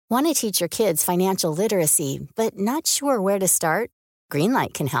Want to teach your kids financial literacy, but not sure where to start?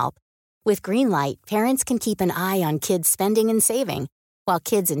 Greenlight can help. With Greenlight, parents can keep an eye on kids' spending and saving, while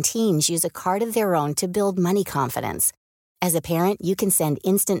kids and teens use a card of their own to build money confidence. As a parent, you can send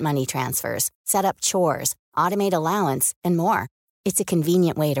instant money transfers, set up chores, automate allowance, and more. It's a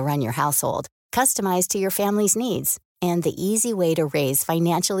convenient way to run your household, customized to your family's needs, and the easy way to raise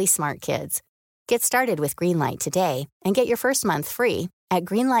financially smart kids. Get started with Greenlight today and get your first month free at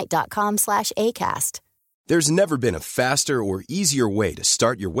greenlight.com/ACAST. There's never been a faster or easier way to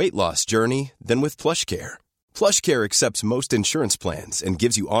start your weight loss journey than with PlushCare. PlushCare accepts most insurance plans and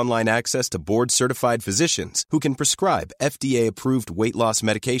gives you online access to board-certified physicians who can prescribe FDA-approved weight loss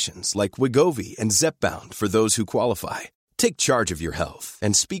medications like Wegovy and Zepbound for those who qualify. Take charge of your health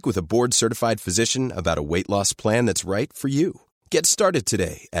and speak with a board-certified physician about a weight loss plan that's right for you. Get started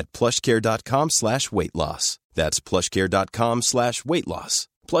today at plushcare.com/weight loss. That's plushcare.com/weight loss.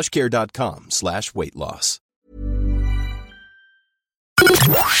 plushcare.com/weight loss.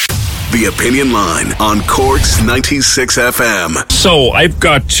 The Opinion Line on Cork's 96 FM. So I've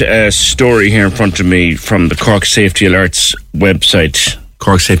got a story here in front of me from the Cork Safety Alerts website,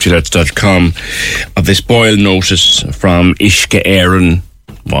 corksafetyalerts.com, of this boil notice from Uisce Éireann,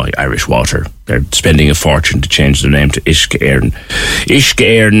 Irish Water. They're spending a fortune to change their name to Uisce Éireann. Uisce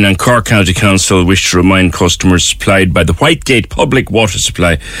Éireann and Cork County Council wish to remind customers supplied by the Whitegate Public Water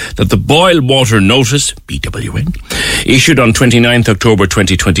Supply that the boil water notice, BWN, issued on 29th October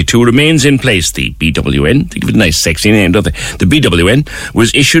 2022 remains in place. The BWN, they give it a nice sexy name, don't they? The BWN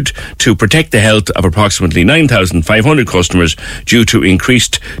was issued to protect the health of approximately 9,500 customers due to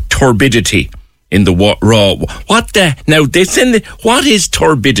increased turbidity in the raw. What is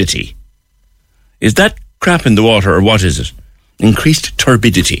turbidity? Is that crap in the water, or what is it? Increased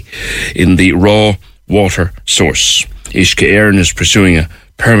turbidity in the raw water source. Uisce Éireann is pursuing a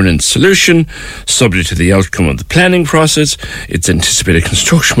permanent solution subject to the outcome of the planning process. Its anticipated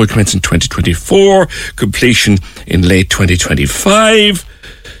construction will commence in 2024, completion in late 2025.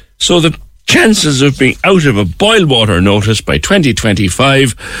 So the chances of being out of a boil water notice by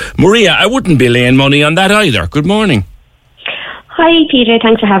 2025. Maria, I wouldn't be laying money on that either. Good morning. Hi, Peter.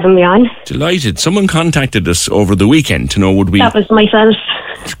 Thanks for having me on. Delighted. Someone contacted us over the weekend to know would we... That was myself.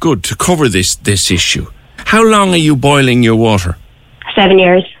 It's good to cover this issue. How long are you boiling your water? 7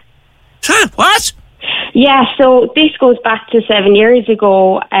 years. What? Yeah, so this goes back to 7 years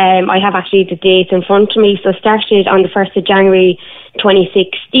ago. I have actually the dates in front of me. So started on the 1st of January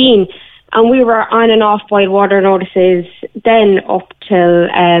 2016. And we were on and off boil water notices then up till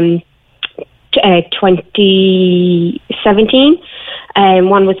 2017.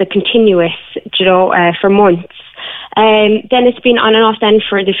 One was a continuous, for months. Then it's been on and off then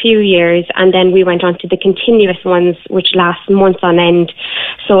for the few years, and then we went on to the continuous ones, which last months on end.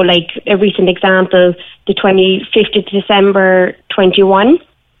 So like a recent example, the 25th of December 21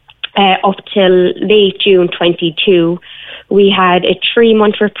 up till late June 22, we had a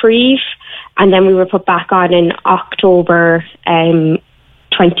 3-month reprieve, and then we were put back on in October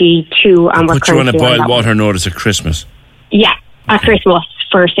 22, and we're put you on a boil water notice at Christmas? Yeah, at Christmas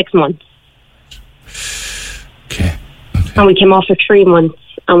for 6 months. Okay. And we came off for 3 months,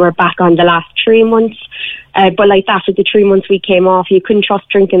 and we're back on the last 3 months. But like after the 3 months we came off, you couldn't trust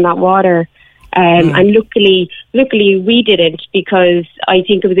drinking that water. And luckily we didn't, because I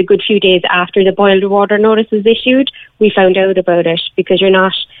think it was a good few days after the boiled water notice was issued, we found out about it, because you're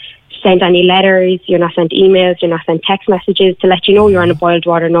not sent any letters, you're not sent emails, you're not sent text messages to let you know you're on a boiled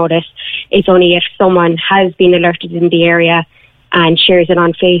water notice. It's only if someone has been alerted in the area and shares it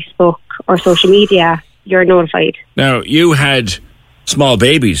on Facebook or social media, you're notified. Now, you had small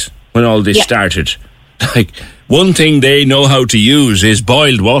babies when all this started. Like, one thing they know how to use is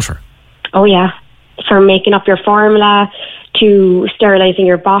boiled water. Oh yeah, from making up your formula to sterilising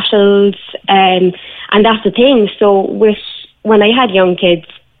your bottles, and that's the thing. So when I had young kids,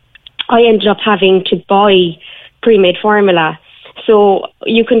 I ended up having to buy pre-made formula. So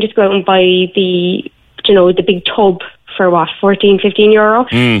you can just go out and buy the big tub for what, 14, 15 euro.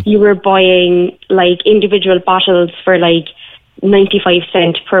 You were buying like individual bottles for like 95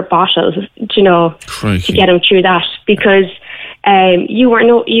 cents per bottle, Crikey. to get them through that, because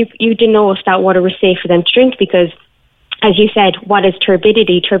you didn't know if that water was safe for them to drink, because as you said, what is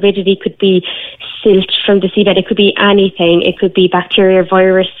turbidity? Turbidity could be silt from the seabed. It could be anything. It could be bacteria,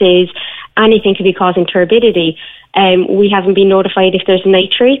 viruses. Anything could be causing turbidity. We haven't been notified if there's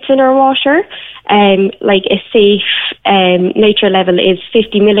nitrates in our water. Like a safe nitrate level is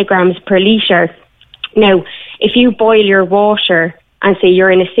 50 milligrams per litre. Now, if you boil your water and say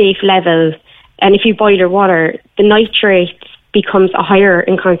you're in a safe level, and if you boil your water, the nitrates becomes higher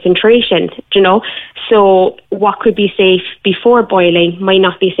in concentration, you know. So what could be safe before boiling might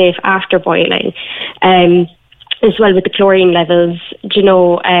not be safe after boiling. As well with the chlorine levels, you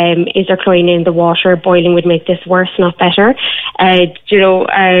know, is there chlorine in the water? Boiling would make this worse, not better. You know,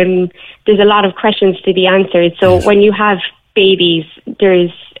 there's a lot of questions to be answered. So when you have babies,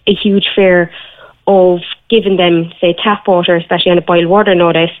 there's a huge fear of giving them, say, tap water, especially on a boiled water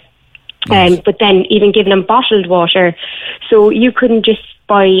notice. But then even giving them bottled water. So you couldn't just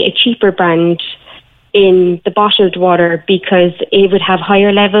buy a cheaper brand in the bottled water because it would have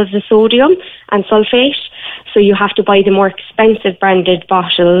higher levels of sodium and sulfate. So you have to buy the more expensive branded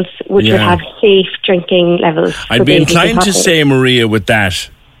bottles, which would have safe drinking levels. I'd be inclined to say, Maria, with that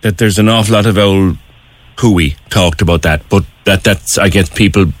there's an awful lot of old hooey talked about that, but that's, I guess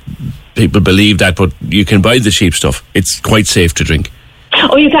people believe that, but you can buy the cheap stuff. It's quite safe to drink.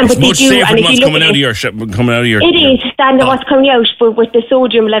 Oh, you can, it's but much they do. Safer And than if what's you look coming out of your. It is than what's coming out, but with the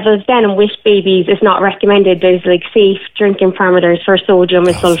sodium levels then and with babies, it's not recommended. There's like safe drinking parameters for sodium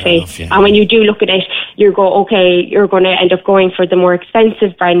and sulfate. And when you do look at it, you go, okay, you're going to end up going for the more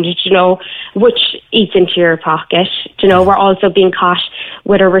expensive brand, you know, which eats into your pocket. You know, we're also being caught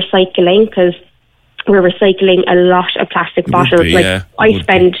with our recycling because we're recycling a lot of plastic bottles. I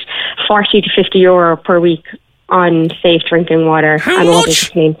spend 40 to 50 euro per week on safe drinking water. How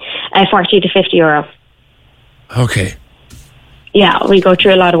much? 40 to 50 euro. Okay. Yeah, we go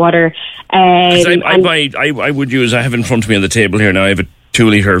through a lot of water. I would use, I have in front of me on the table here now, I have a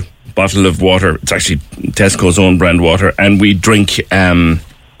 2-litre bottle of water. It's actually Tesco's own brand water, and we drink a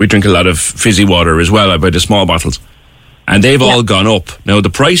lot of fizzy water as well. I buy the small bottles, and they've all gone up. Now the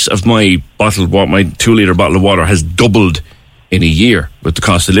price of my 2-litre bottle of water has doubled in a year with the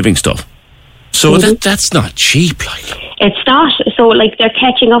cost of living stuff. So that's not cheap, like. It's not. So, like, they're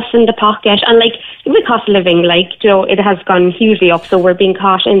catching us in the pocket. And, like, the cost of living, like, you know, it has gone hugely up. So we're being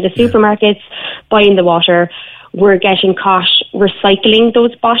caught in the supermarkets buying the water. We're getting caught recycling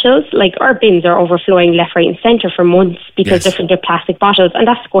those bottles. Like, our bins are overflowing left, right and centre for months because they're plastic bottles. And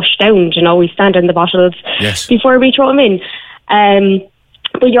that's squashed down, you know. We stand on the bottles before we throw them in.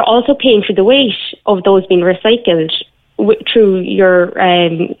 But you're also paying for the weight of those being recycled through your,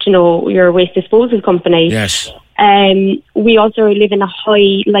 you know, your waste disposal company. Yes. We also live in a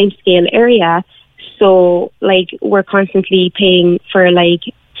high line scale area, so like we're constantly paying for like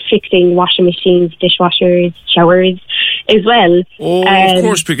fixing washing machines, dishwashers, showers as well. Oh, of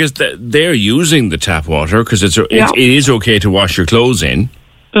course, because they're using the tap water because it is okay to wash your clothes in,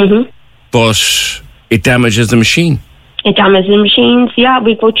 but it damages the machine. It damages the machines,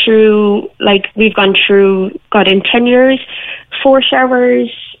 we go through, like, we've got in 10 years, 4 showers,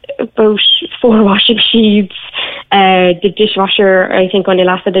 about 4 washing sheets. The dishwasher, I think, only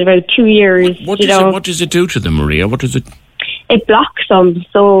lasted about 2 years. What does it do to them, Maria? What does it... It blocks them.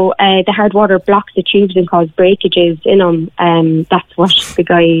 So the hard water blocks the tubes and causes breakages in them. That's what the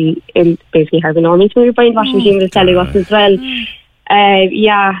guy in basically Harvey Norman's when you're buying washing machine was telling us as well. And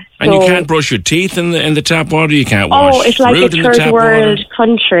you can't brush your teeth in the tap water. You can't wash. Oh, it's like a third world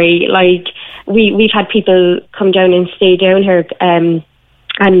country. Like we've had people come down and stay down here, and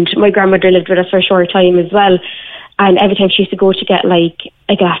my grandmother lived with us for a short time as well. And every time she used to go to get like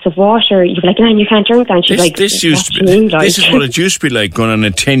a glass of water, you'd be like, "Man, you can't drink that." And she's like, "This is what it used to be like going on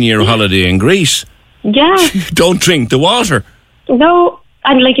a 10-year holiday in Greece." Yeah, don't drink the water. No.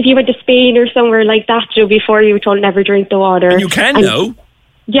 And like if you went to Spain or somewhere like that, before you were told never drink the water. And you can now.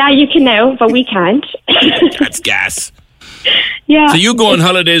 Yeah, you can now, but we can't. That's gas. Yeah. So you go on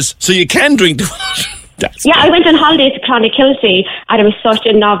holidays, so you can drink the water. I went on holidays to Clonakilty, and it was such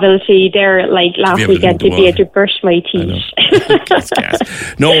a novelty there, like last weekend, to be able to brush my teeth. That's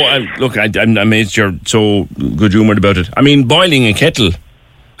gas. No, look, I'm amazed you're so good-humoured about it. I mean, boiling a kettle.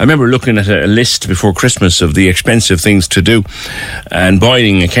 I remember looking at a list before Christmas of the expensive things to do, and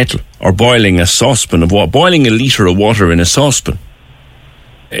boiling a kettle or boiling a saucepan of water, boiling a litre of water in a saucepan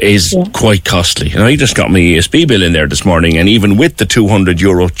is quite costly. And I just got my ESB bill in there this morning, and even with the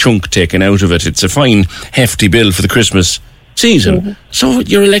 €200 chunk taken out of it, it's a fine, hefty bill for the Christmas season. Mm-hmm. So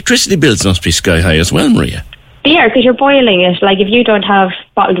your electricity bills must be sky high as well, Maria. Yeah, because you're boiling it. Like if you don't have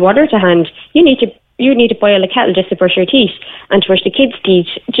bottled water to hand, you need to boil a kettle just to brush your teeth and to brush the kids' teeth,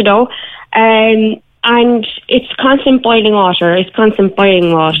 you know. And it's constant boiling water.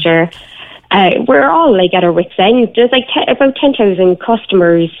 We're all like at our wits' end. There's like about 10,000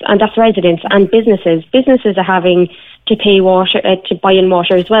 customers, and that's residents and businesses. Businesses are having to pay water to buy in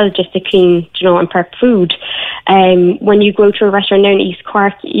water as well, just to clean, you know, and prep food. When you go to a restaurant down in East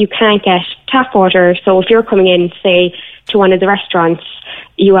Cork, you can't get tap water. So if you're coming in, say, to one of the restaurants,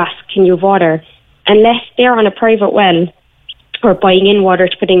 you ask, "Can you have water?" Unless they're on a private well, or buying in water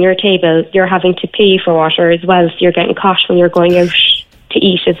to put in your table, you're having to pay for water as well. So you're getting caught when you're going out to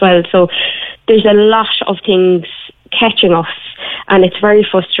eat as well. So there's a lot of things catching us, and it's very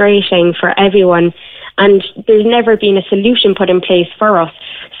frustrating for everyone. And there's never been a solution put in place for us.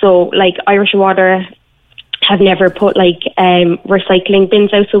 So, like, Irish Water have never put, like, recycling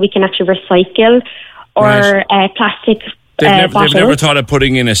bins out so we can actually recycle or plastic They've bottles. never thought of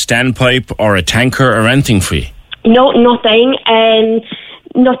putting in a standpipe or a tanker or anything for you? No, nothing.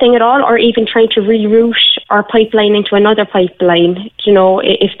 Nothing at all, or even trying to reroute our pipeline into another pipeline, you know,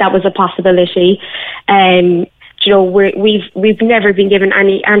 if that was a possibility. You know, we've never been given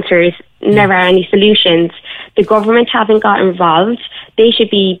any answers, never any solutions. The government haven't got involved. They should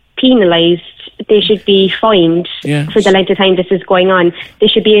be penalised. They should be fined for the length of time this is going on. They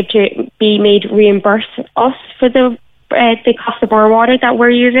should be able to be made reimburse us for the cost of our water that we're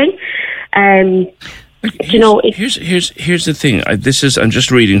using. Here's the thing. I'm just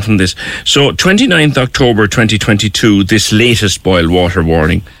reading from this. So 29th October 2022, this latest boil water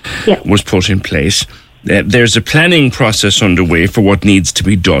warning was put in place. There's a planning process underway for what needs to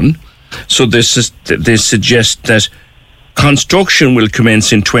be done. So they suggest that construction will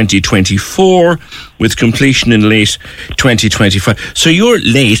commence in 2024 with completion in late 2025. So you're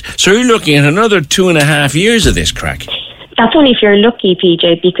late. So you're looking at another 2.5 years of this crack. That's only if you're lucky,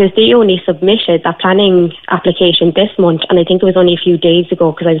 PJ, because they only submitted that planning application this month, and I think it was only a few days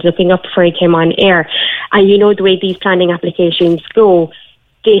ago because I was looking up before I came on air. And you know the way these planning applications go,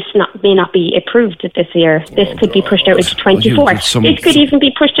 this may not be approved this year. This could be pushed out into 24. This could even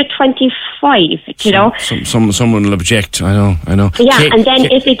be pushed to 25, you know. Someone will object, I know. Yeah, and then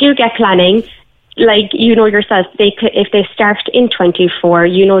if they do get planning, like, you know yourself, if they start in 24,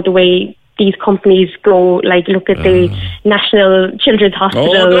 you know the way these companies go, like, look at the National Children's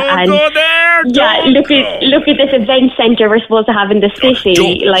Hospital look at this event centre we're supposed to have in the city.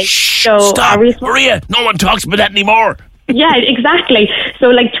 Stop, Maria, no one talks about that anymore. Yeah, exactly. So,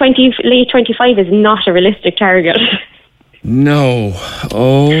 like, late 25 is not a realistic target. No.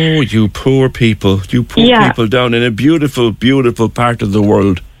 Oh, you poor people. You poor people down in a beautiful, beautiful part of the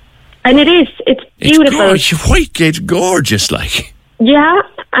world. And it is. It's beautiful. Whitegate's gorgeous, like. Yeah,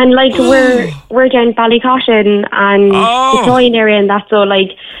 and, like, we're down Ballycotton and the Cloyne area and that, so,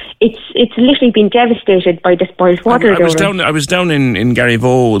 like, it's literally been devastated by this boiled water. I was down in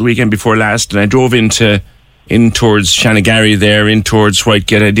Garryvoe the weekend before last, and I drove in towards Shanagarry there, in towards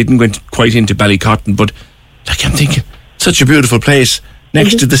Whitegate. I didn't go quite into Ballycotton, but, like, I'm thinking, such a beautiful place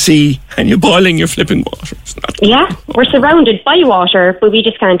next to the sea, and you're boiling your flipping water. Yeah, we're surrounded by water, but we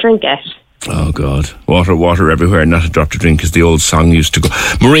just can't drink it. Oh, God. Water everywhere, not a drop to drink, as the old song used to go.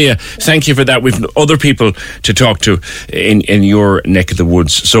 Maria, thank you for that. We've other people to talk to in your neck of the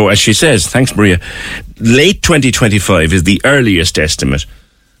woods. So, as she says, thanks, Maria, late 2025 is the earliest estimate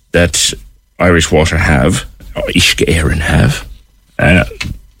that Irish Water have, or Uisce Éireann have.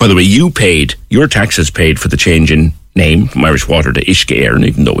 By the way, your taxes paid for the change in name from Irish Water to Uisce Éireann,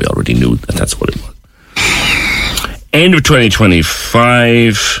 even though we already knew that that's what it was. End of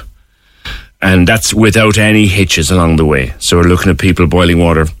 2025... and that's without any hitches along the way. So we're looking at people boiling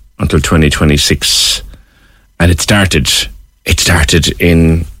water until 2026. And it started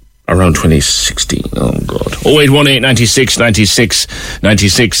in around 2016. Oh, God. 0818 96 96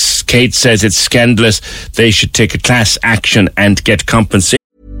 96. Kate says it's scandalous. They should take a class action and get compensation.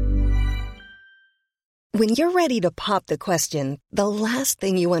 When you're ready to pop the question, the last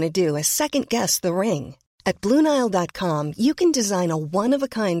thing you want to do is second-guess the ring. At BlueNile.com, you can design a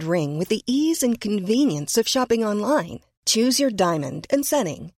one-of-a-kind ring with the ease and convenience of shopping online. Choose your diamond and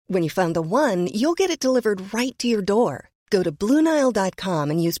setting. When you find the one, you'll get it delivered right to your door. Go to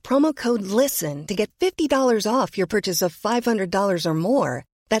BlueNile.com and use promo code LISTEN to get $50 off your purchase of $500 or more.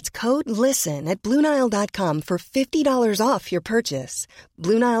 That's code LISTEN at BlueNile.com for $50 off your purchase.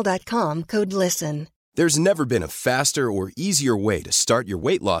 BlueNile.com, code LISTEN. There's never been a faster or easier way to start your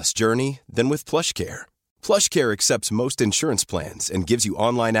weight loss journey than with PlushCare. PlushCare accepts most insurance plans and gives you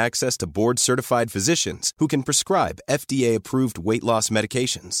online access to board-certified physicians who can prescribe FDA-approved weight loss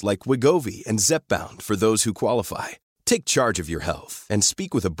medications like Wegovy and Zepbound for those who qualify. Take charge of your health and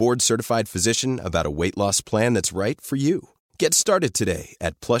speak with a board-certified physician about a weight loss plan that's right for you. Get started today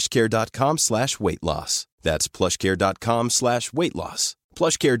at plushcare.com/weight loss. That's plushcare.com/weight loss.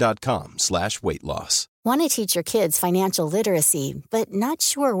 plushcare.com/weight loss. Want to teach your kids financial literacy, but not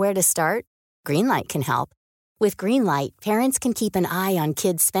sure where to start? Greenlight can help. With Greenlight, parents can keep an eye on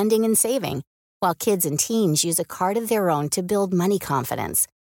kids' spending and saving, while kids and teens use a card of their own to build money confidence.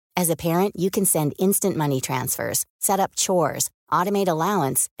 As a parent, you can send instant money transfers, set up chores, automate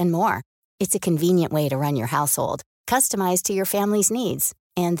allowance, and more. It's a convenient way to run your household, customized to your family's needs,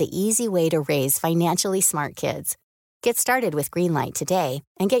 and the easy way to raise financially smart kids. Get started with Greenlight today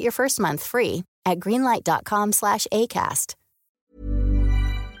and get your first month free at greenlight.com/ACAST.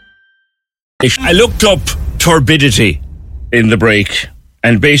 I looked up turbidity in the break,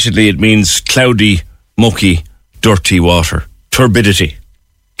 and basically it means cloudy, mucky, dirty water. Turbidity.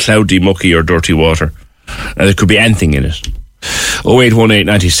 Cloudy, mucky or dirty water. Now, there could be anything in it. 0818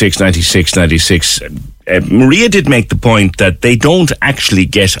 96 96 96. Maria did make the point that they don't actually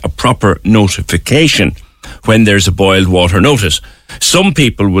get a proper notification when there's a boiled water notice. Some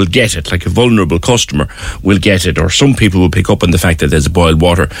people will get it, like a vulnerable customer will get it, or some people will pick up on the fact that there's a boiled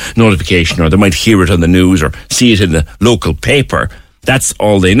water notification, or they might hear it on the news or see it in the local paper. That's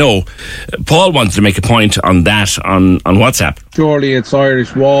all they know. Paul wanted to make a point on that on WhatsApp. Surely it's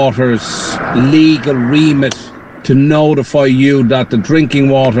Irish Water's legal remit to notify you that the drinking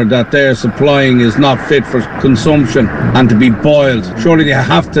water that they're supplying is not fit for consumption and to be boiled. Surely they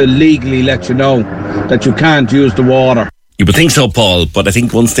have to legally let you know that you can't use the water. You would think so, Paul, but I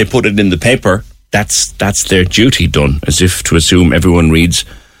think once they put it in the paper, that's their duty done, as if to assume everyone reads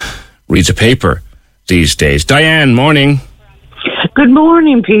a paper these days. Diane, morning. Good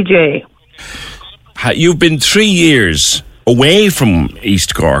morning, PJ. You've been 3 years away from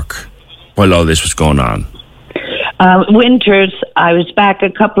East Cork while all this was going on. Winters, I was back a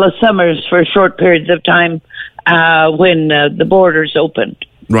couple of summers for short periods of time when the borders opened.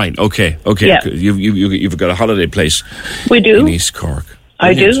 Right, okay. Yeah. You've got a holiday place. We do. In East Cork. Brilliant.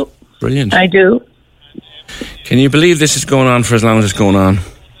 I do. Brilliant. I do. Can you believe this is going on for as long as it's going on?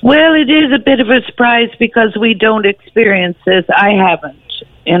 Well, it is a bit of a surprise because we don't experience this. I haven't.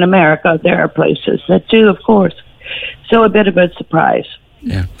 In America, there are places that do, of course. So a bit of a surprise.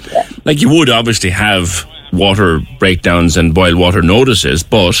 Yeah. Like you would obviously have water breakdowns and boiled water notices,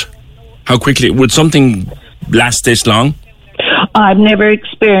 but how quickly would something last this long? I've never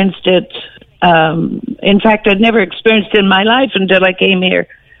experienced it. In fact, I'd never experienced it in my life until I came here.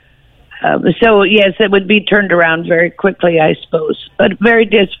 So, yes, it would be turned around very quickly, I suppose. But very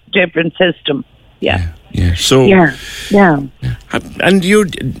different system. Yeah. So. Yeah. And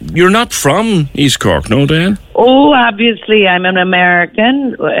you're not from East Cork, no, Diane? Oh, obviously, I'm an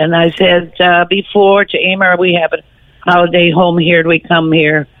American. And I said before to Emer, we have a holiday home here. We come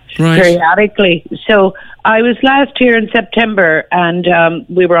here periodically. So I was last here in September, and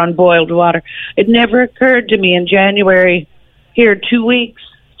we were on boiled water. It never occurred to me in January, here 2 weeks,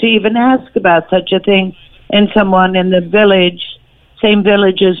 to even ask about such a thing. And someone in the village, same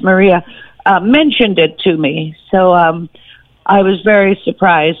village as Maria, mentioned it to me. So I was very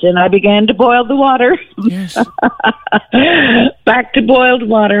surprised, and I began to boil the water. Yes. Back to boiled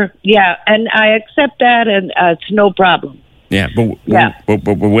water. Yeah, and I accept that, and it's no problem. Yeah,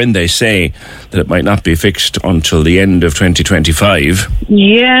 but when they say that it might not be fixed until the end of 2025.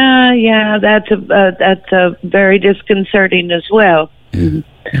 Yeah, that's a very disconcerting as well. Yeah.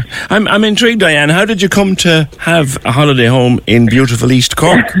 I'm intrigued, Diane. How did you come to have a holiday home in beautiful East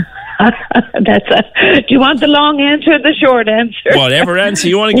Cork? Do you want the long answer or the short answer? Whatever answer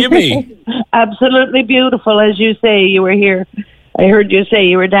you want to give me. Absolutely beautiful, as you say. You were here. I heard you say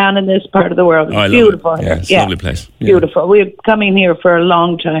you were down in this part of the world. It's beautiful. Yeah, it's a lovely place. Yeah. Beautiful. We've coming here for a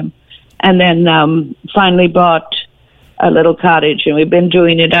long time, and then finally bought a little cottage, and we've been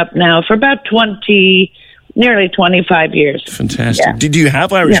doing it up now for about nearly 25 years. Fantastic. Yeah. Did you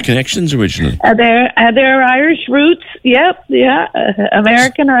have Irish connections originally? There are Irish roots. Yep. Yeah.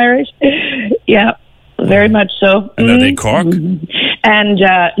 American Irish. Yeah. Very much so. And are they Cork? Mm-hmm. And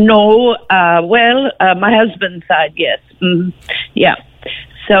no. Well, my husband's side, yes. Mm-hmm. Yeah.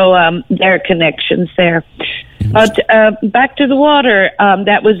 So there are connections there. But back to the water.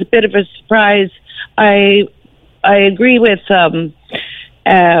 That was a bit of a surprise. I agree with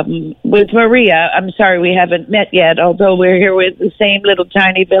Maria. I'm sorry we haven't met yet, although we're here with the same little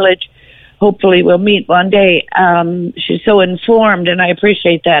tiny village. Hopefully we'll meet one day. She's so informed, and I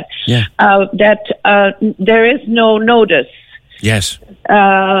appreciate that. Yeah. That there is no notice. Yes.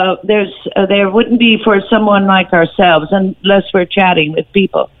 There wouldn't be for someone like ourselves unless we're chatting with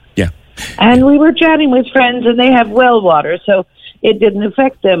people. Yeah. And we were chatting with friends, and they have well water, so it didn't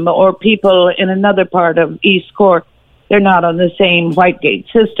affect them, or people in another part of East Cork. They're not on the same Whitegate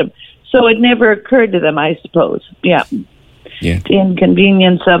system. So it never occurred to them, I suppose. Yeah. Yeah. The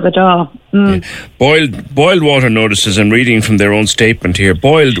inconvenience of it all. Yeah. Boiled water notices, I'm reading from their own statement here,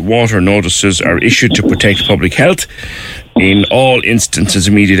 boiled water notices are issued to protect public health. In all instances,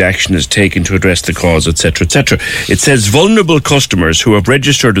 immediate action is taken to address the cause, etc., etc. It says vulnerable customers who have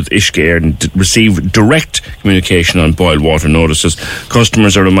registered with Uisce Éireann receive direct communication on boiled water notices.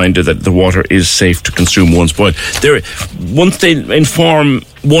 Customers are reminded that the water is safe to consume once boiled. Once they inform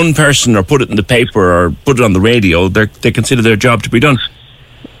one person or put it in the paper or put it on the radio, they consider their job to be done.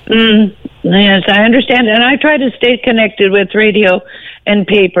 Yes, I understand, and I try to stay connected with radio and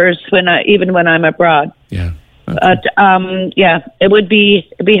papers even when I'm abroad. Yeah. But it would be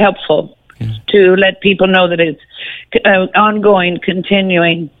helpful to let people know that it's ongoing,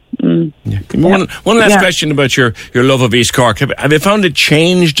 continuing. Yeah. One last question about your love of East Cork. Have you found it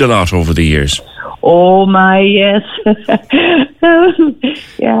changed a lot over the years? Oh my, yes.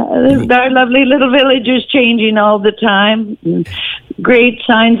 Our lovely little village is changing all the time. Great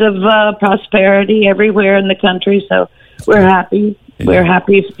signs of prosperity everywhere in the country, so we're happy. Yeah. We're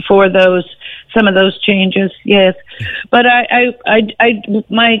happy for some of those changes, yes. But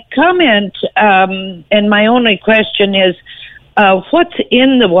my comment and my only question is, what's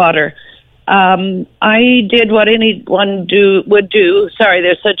in the water? I did what anyone would do. Sorry,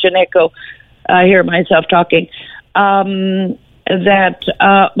 there's such an echo. I hear myself talking. Of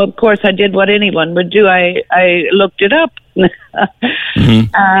course, I did what anyone would do. I looked it up.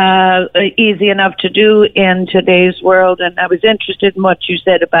 Easy enough to do in today's world, and I was interested in what you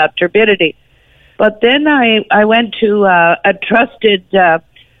said about turbidity. But then I went to a trusted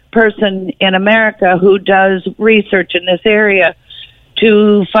person in America who does research in this area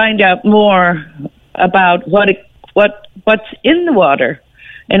to find out more about what's in the water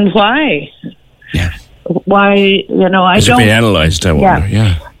and why. Yeah. Why, I don't... Has it been analysed, I wonder,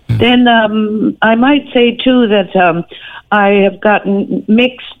 yeah. Then I might say, too, that I have gotten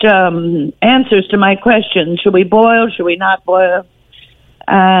mixed answers to my questions. Should we boil? Should we not boil?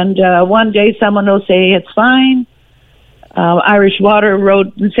 And one day someone will say it's fine. Irish Water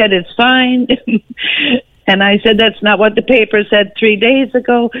wrote and said it's fine. And I said that's not what the paper said 3 days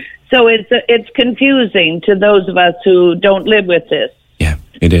ago. So it's confusing to those of us who don't live with this. Yeah,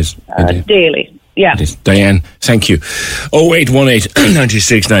 it is. Daily. Yeah. Diane, thank you. 0818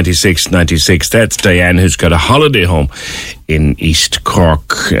 96 96 96. That's Diane, who's got a holiday home in East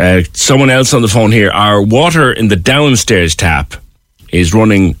Cork. Someone else on the phone here. Our water in the downstairs tap is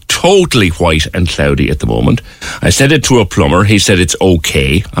running totally white and cloudy at the moment. I said it to a plumber. He said it's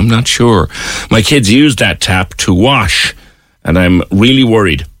okay. I'm not sure. My kids use that tap to wash, and I'm really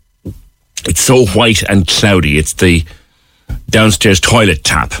worried. It's so white and cloudy. It's the downstairs toilet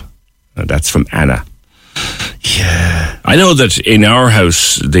tap. That's from Anna. Yeah. I know that in our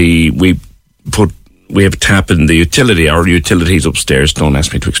house, we have a tap in the utility. Our utilities upstairs, don't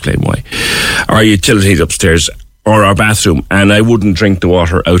ask me to explain why. Our utilities upstairs or our bathroom, and I wouldn't drink the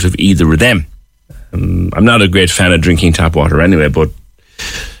water out of either of them. I'm not a great fan of drinking tap water anyway, but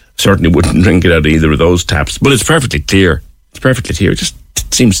certainly wouldn't drink it out of either of those taps. But it's perfectly clear. It just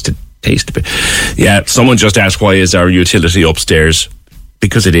seems to taste a bit. Yeah, someone just asked, why is our utility upstairs?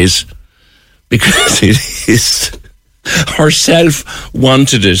 Because it is. Herself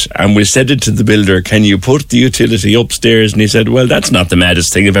wanted it, and we said it to the builder, can you put the utility upstairs? And he said, well, that's not the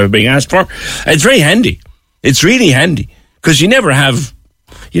maddest thing I've ever been asked for. It's very handy. It's really handy, because you never have,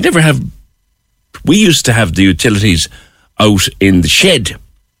 we used to have the utilities out in the shed,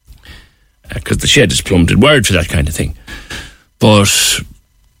 because the shed is plumbed and wired for that kind of thing. But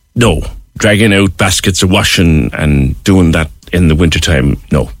no, dragging out baskets of washing and doing that in the wintertime,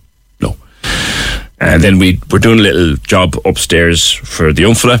 no. And then we were doing a little job upstairs for the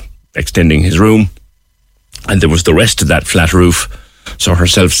young fella, extending his room, and there was the rest of that flat roof. So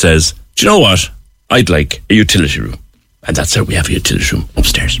herself says, do you know what? I'd like a utility room. And that's how we have a utility room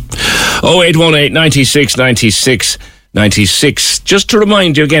upstairs. 0818 96 96 96. Just to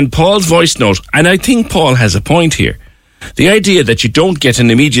remind you again, Paul's voice note, and I think Paul has a point here. The idea that you don't get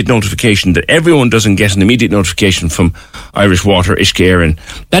an immediate notification, that everyone doesn't get an immediate notification from Irish Water, Uisce Éireann,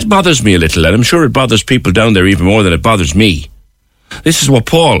 that bothers me a little, and I'm sure it bothers people down there even more than it bothers me. This is what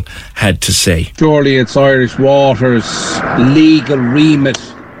Paul had to say. Surely it's Irish Water's legal remit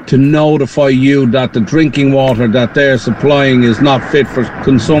to notify you that the drinking water that they're supplying is not fit for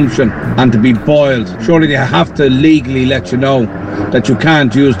consumption and to be boiled. Surely they have to legally let you know that you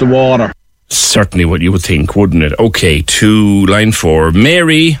can't use the water. Certainly what you would think, wouldn't it? Okay, to line 4.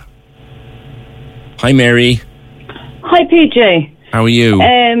 Mary. Hi, Mary. Hi, PJ. How are you?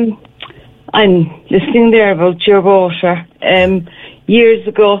 I'm listening there about your water. Years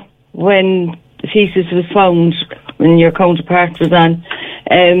ago, when the thesis was found, when your counterpart was on,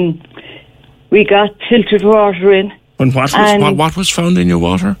 we got filtered water in. And what was found in your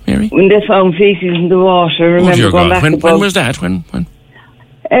water, Mary? When they found feces in the water, remember going back when was that? When?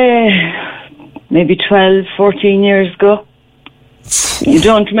 Maybe 12, 14 years ago. You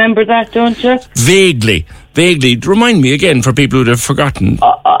don't remember that, don't you? Vaguely. Remind me again for people who have forgotten.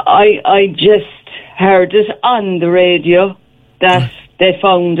 I just heard it on the radio that they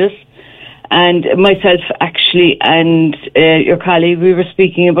found it. And myself, actually, and your colleague, we were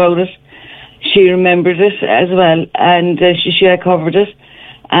speaking about it. She remembered it as well, and she had covered it.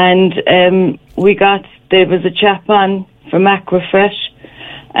 And there was a chap on from Aquafresh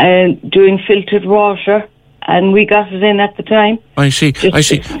doing filtered water, and we got it in at the time. I see.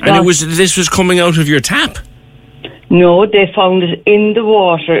 And this was coming out of your tap? No, they found it in the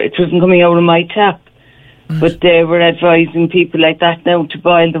water. It wasn't coming out of my tap. Right. But they were advising people like that now to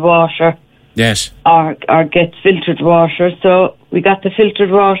boil the water. Yes. Or get filtered water. So we got the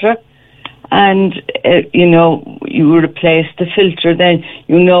filtered water, and, you replace the filter. Then,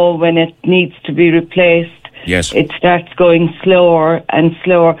 when it needs to be replaced, yes, it starts going slower and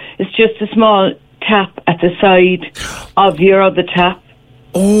slower. It's just a small tap at the side of your other tap.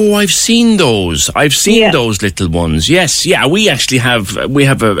 Oh, I've seen those. Those little ones. Yes, yeah. We actually have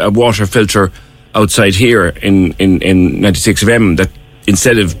a water filter outside here in 96FM that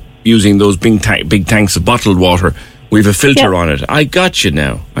instead of using those big tanks of bottled water, we have a filter on it. I got you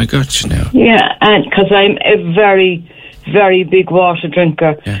now. Yeah, and because I'm a very, very big water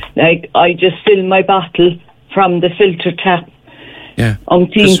drinker. Yeah. Like, I just fill my bottle from the filter tap. Yeah.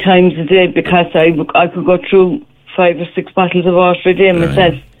 Umpteen times a day, because I could go through 5 or 6 bottles of water a day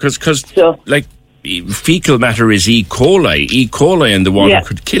myself. Because fecal matter is E. coli. E. coli in the water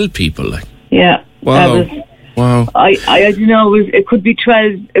could kill people. Yeah. Wow. Wow. I don't know. It could be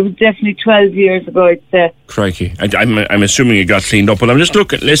 12. It was definitely 12 years ago, I'd say. Crikey. I'm assuming it got cleaned up. But I'm just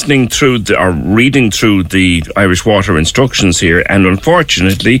reading through the Irish Water instructions here, and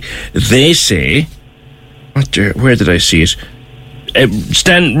unfortunately, they say, where did I see it?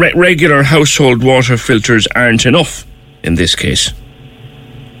 Regular household water filters aren't enough in this case.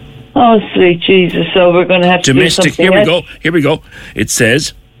 Oh, sweet Jesus. So we're going to have to do something else. Here we go. It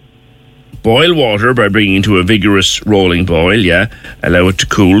says, boil water by bringing it to a vigorous rolling boil, allow it to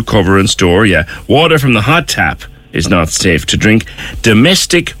cool, cover and store, water from the hot tap is not safe to drink.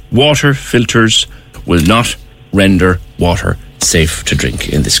 Domestic water filters will not render water safe to drink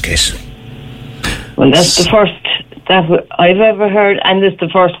in this case. Well, that's the first that I've ever heard, and it's the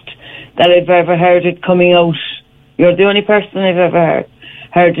first that I've ever heard it coming out. You're the only person I've ever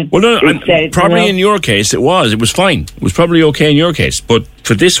heard it. Well, probably in your case it was fine. It was probably okay in your case, but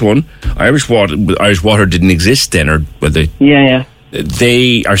for this one, Irish Water didn't exist then, or whether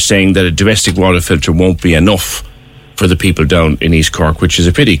they are saying that a domestic water filter won't be enough for the people down in East Cork, which is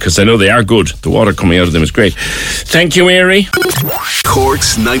a pity, because I know they are good. The water coming out of them is great. Thank you, Mary.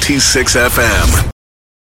 Cork's 96 FM.